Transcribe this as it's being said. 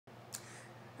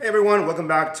Hey everyone, welcome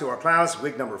back to our class,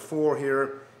 week number 4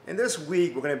 here. And this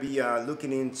week we're going to be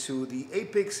looking into the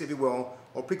apex, if you will,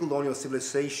 or pre-colonial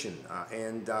civilization,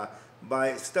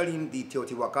 by studying the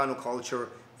Teotihuacano culture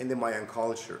and the Mayan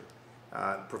culture.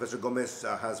 Professor Gomez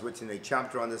has written a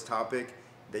chapter on this topic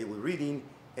that we're reading,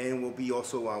 and we'll be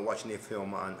also watching a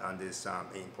film on this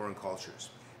important cultures.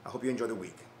 I hope you enjoy the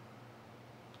week.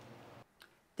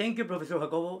 Thank you, Professor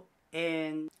Jacobo.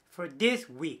 And for this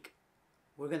week,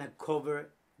 we're going to cover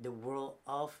the world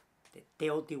of the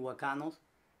Teotihuacanos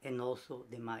and also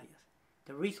the Mayas.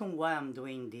 The reason why I'm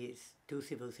doing these two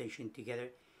civilizations together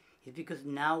is because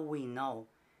now we know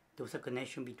there's a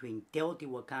connection between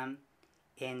Teotihuacan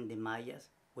and the Mayas,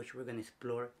 which we're going to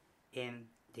explore in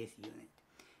this unit.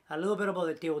 A little bit about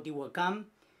the Teotihuacan.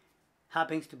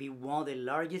 Happens to be one of the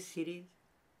largest cities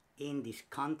in this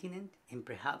continent and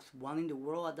perhaps one in the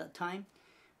world at that time,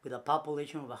 with a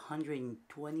population of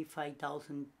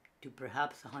 125,000 to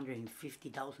perhaps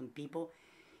 150,000 people.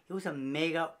 It was a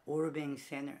mega urban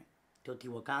center.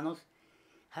 Teotihuacanos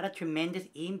had a tremendous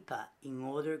impact in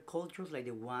other cultures like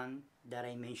the one that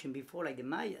I mentioned before, like the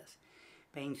Mayas.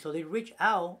 And so they reached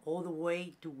out all the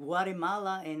way to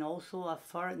Guatemala and also as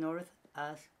far north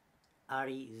as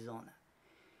Arizona.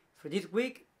 For this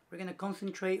week, we're going to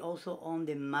concentrate also on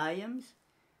the Mayans,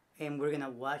 and we're going to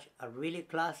watch a really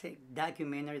classic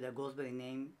documentary that goes by the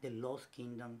name The Lost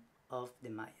Kingdom of the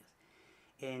Mayas.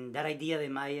 And that idea the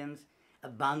Mayans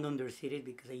abandoned their cities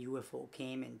because a UFO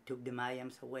came and took the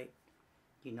Mayans away.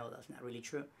 You know that's not really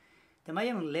true. The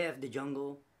Mayans left the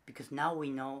jungle because now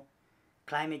we know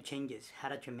climate changes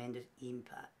had a tremendous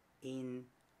impact in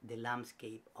the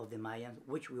landscape of the Mayans,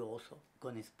 which we're also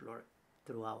going to explore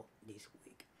throughout this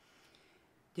week.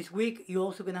 This week, you're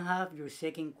also going to have your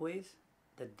second quiz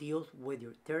that deals with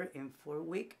your third and fourth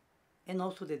week, and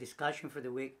also the discussion for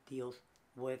the week deals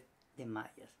with the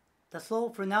Mayas. That's all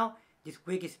for now. This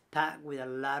week is packed with a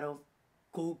lot of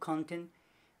cool content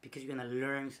because you're going to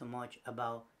learn so much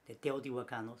about the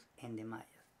Teotihuacanos and the Mayas.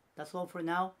 That's all for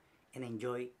now, and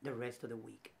enjoy the rest of the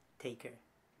week. Take care.